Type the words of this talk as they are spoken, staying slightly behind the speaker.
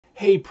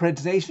Hey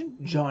Preds Nation,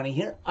 Johnny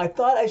here. I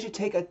thought I should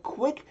take a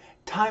quick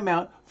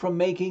timeout from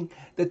making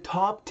the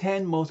top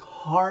 10 most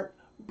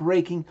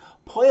heartbreaking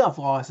playoff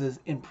losses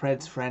in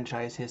Preds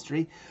franchise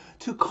history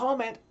to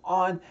comment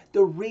on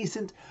the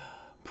recent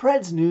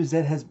Preds news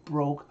that has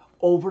broke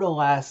over the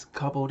last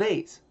couple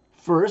days.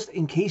 First,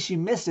 in case you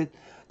missed it,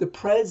 the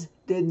Preds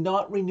did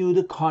not renew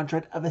the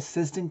contract of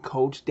assistant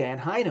coach Dan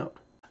Hinote.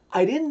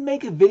 I didn't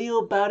make a video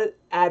about it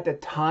at the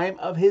time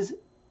of his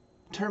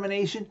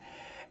termination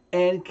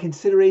and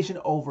consideration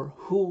over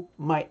who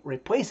might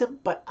replace him,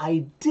 but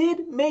I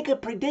did make a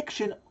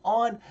prediction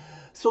on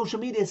social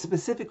media,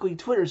 specifically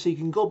Twitter, so you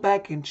can go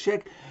back and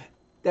check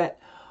that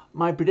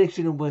my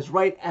prediction was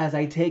right, as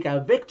I take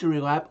a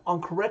victory lap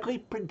on correctly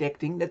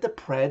predicting that the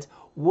Preds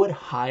would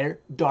hire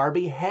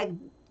Darby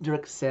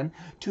Hendrickson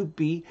to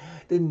be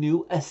the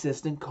new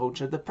assistant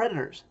coach of the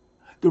Predators.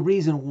 The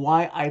reason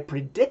why I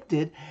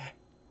predicted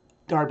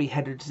Darby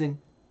Hendrickson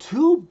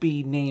to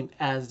be named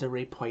as the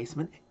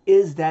replacement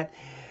is that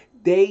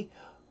they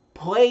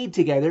played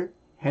together.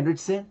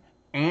 Hendrickson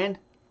and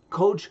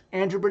coach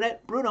Andrew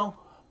Bruno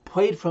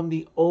played from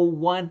the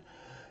 01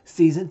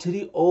 season to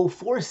the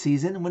 04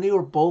 season when they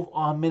were both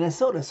on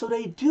Minnesota. So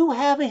they do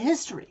have a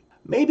history.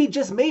 Maybe,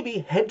 just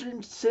maybe,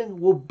 Hendrickson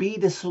will be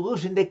the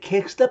solution that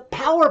kicks the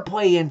power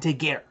play into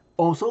gear.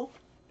 Also,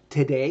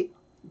 today,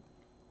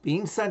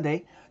 being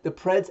Sunday, the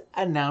Preds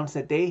announced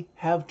that they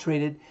have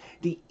traded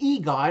the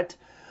EGOT,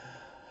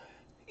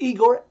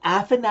 Egor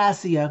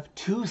Afanasyev,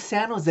 to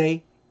San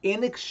Jose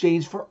in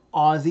exchange for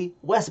Ozzy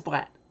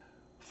Westblatt.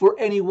 For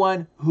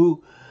anyone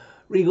who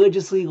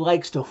religiously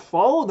likes to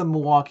follow the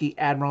Milwaukee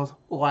Admirals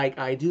like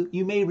I do,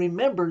 you may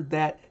remember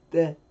that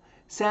the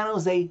San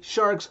Jose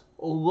Sharks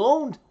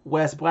loaned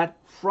Westblatt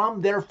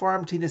from their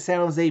farm team, the San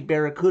Jose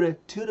Barracuda,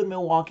 to the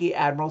Milwaukee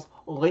Admirals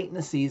late in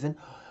the season,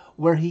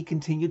 where he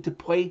continued to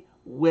play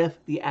with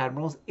the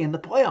Admirals in the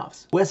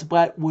playoffs.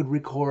 Westblatt would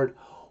record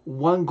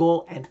 1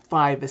 goal and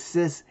 5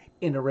 assists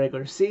in the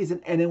regular season,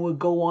 and then would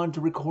go on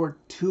to record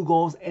 2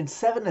 goals and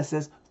 7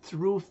 assists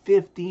through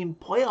 15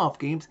 playoff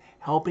games,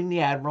 helping the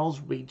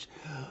Admirals reach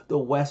the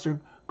Western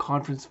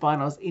Conference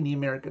Finals in the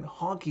American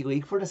Hockey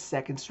League for the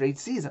 2nd straight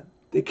season.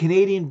 The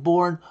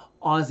Canadian-born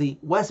Ozzy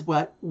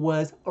Westblatt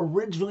was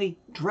originally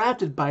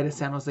drafted by the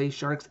San Jose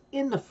Sharks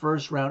in the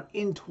 1st round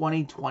in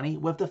 2020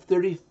 with the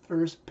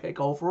 31st pick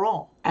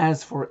overall.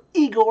 As for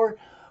Egor,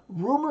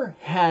 rumor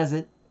has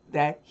it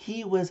that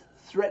he was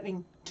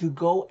threatening to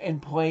go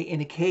and play in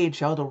the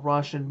KHL, the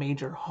Russian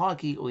Major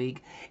Hockey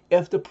League,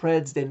 if the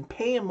Preds didn't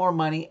pay him more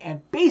money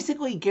and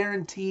basically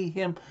guarantee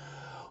him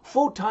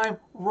full-time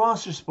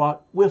roster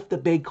spot with the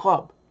big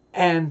club.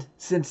 And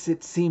since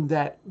it seemed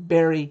that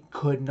Barry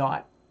could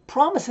not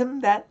promise him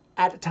that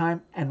at the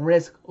time and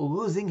risk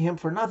losing him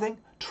for nothing,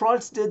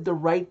 Trotz did the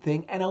right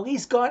thing and at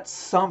least got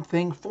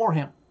something for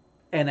him.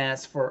 And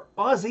as for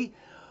Ozzy,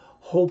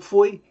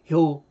 hopefully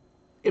he'll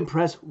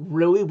impress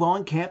really well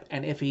in camp,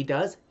 and if he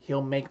does,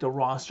 he'll make the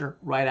roster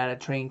right out of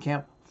training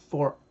camp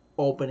for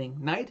opening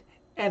night.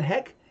 And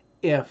heck,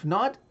 if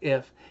not,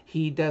 if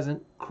he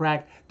doesn't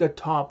crack the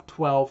top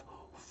 12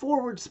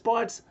 forward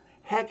spots,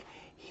 heck,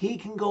 he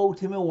can go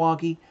to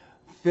Milwaukee,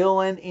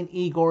 fill in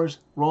Igor's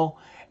role,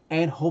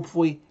 and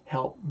hopefully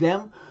help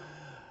them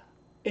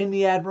in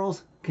the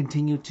Admirals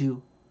continue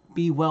to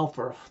be well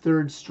for a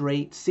 3rd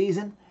straight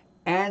season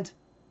and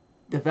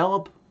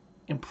develop,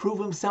 improve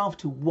himself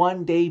to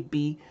one day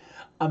be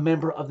a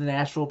member of the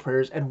Nashville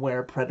Predators and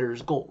wear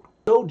Predators gold.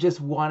 So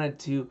just wanted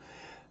to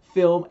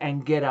film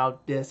and get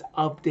out this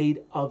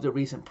update of the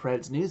recent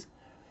Preds news.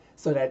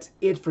 So that's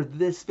it for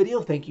this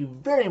video. Thank you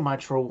very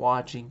much for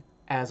watching.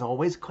 As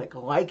always, click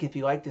like if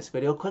you like this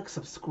video. Click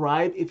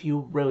subscribe if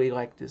you really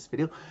like this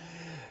video.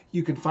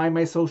 You can find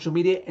my social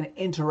media and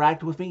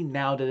interact with me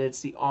now that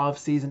it's the off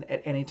season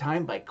at any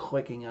time by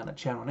clicking on a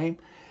channel name.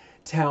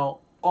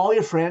 Tell all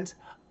your friends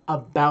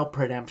about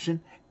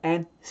Predemption,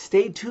 and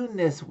stay tuned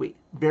this week.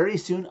 Very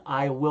soon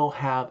I will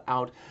have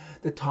out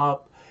the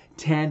top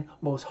 10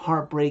 most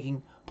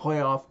heartbreaking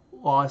playoff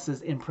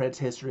losses in Preds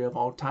history of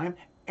all time,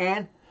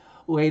 and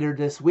later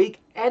this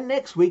week and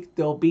next week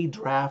there'll be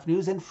draft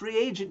news and free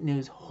agent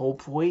news,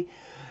 hopefully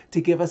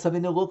to give us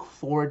something to look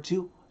forward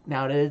to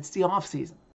now that it's the off season.